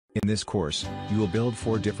In this course, you will build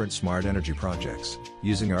 4 different smart energy projects,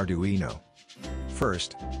 using Arduino.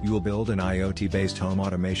 First, you will build an IoT-based home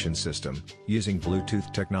automation system, using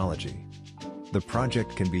Bluetooth technology. The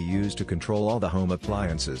project can be used to control all the home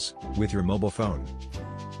appliances, with your mobile phone.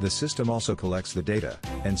 The system also collects the data,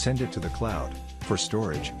 and sends it to the cloud, for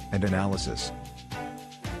storage and analysis.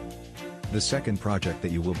 The second project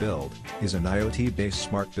that you will build, is an IoT-based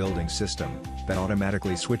smart building system, that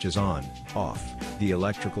automatically switches on, off, the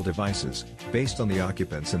electrical devices, based on the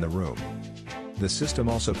occupants in the room. The system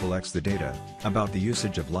also collects the data, about the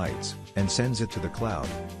usage of lights, and sends it to the cloud,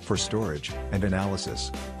 for storage and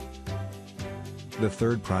analysis. The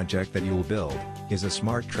third project that you will build, is a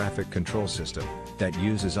smart traffic control system, that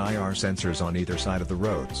uses IR sensors on either side of the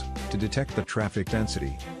roads, to detect the traffic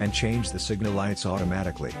density, and change the signal lights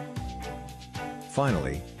automatically.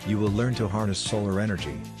 Finally, you will learn to harness solar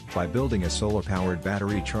energy, by building a solar-powered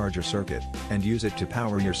battery charger circuit, and use it to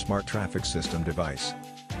power your smart traffic system device.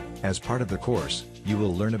 As part of the course, you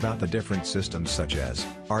will learn about the different systems such as,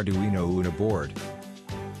 Arduino Uno board,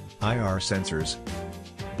 IR sensors,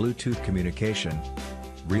 Bluetooth communication,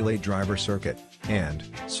 relay driver circuit, and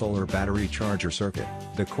solar battery charger circuit.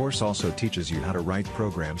 The course also teaches you how to write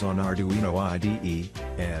programs on Arduino IDE,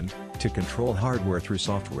 and to control hardware through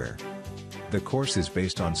software. The course is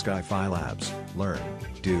based on Skyfi Labs' Learn,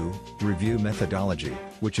 Do, Review methodology,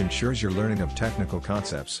 which ensures your learning of technical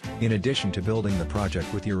concepts, in addition to building the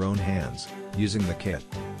project with your own hands, using the kit.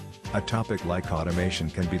 A topic like automation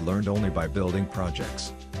can be learned only by building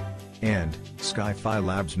projects. And, Skyfi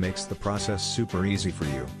Labs makes the process super easy for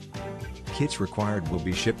you. Kits required will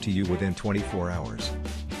be shipped to you within 24 hours.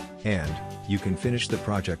 And, you can finish the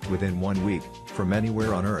project within 1 week, from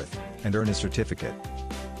anywhere on Earth, and earn a certificate.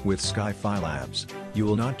 With Skyfi Labs, you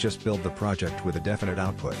will not just build the project with a definite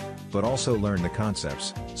output, but also learn the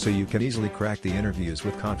concepts, so you can easily crack the interviews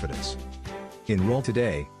with confidence. Enroll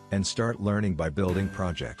today, and start learning by building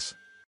projects.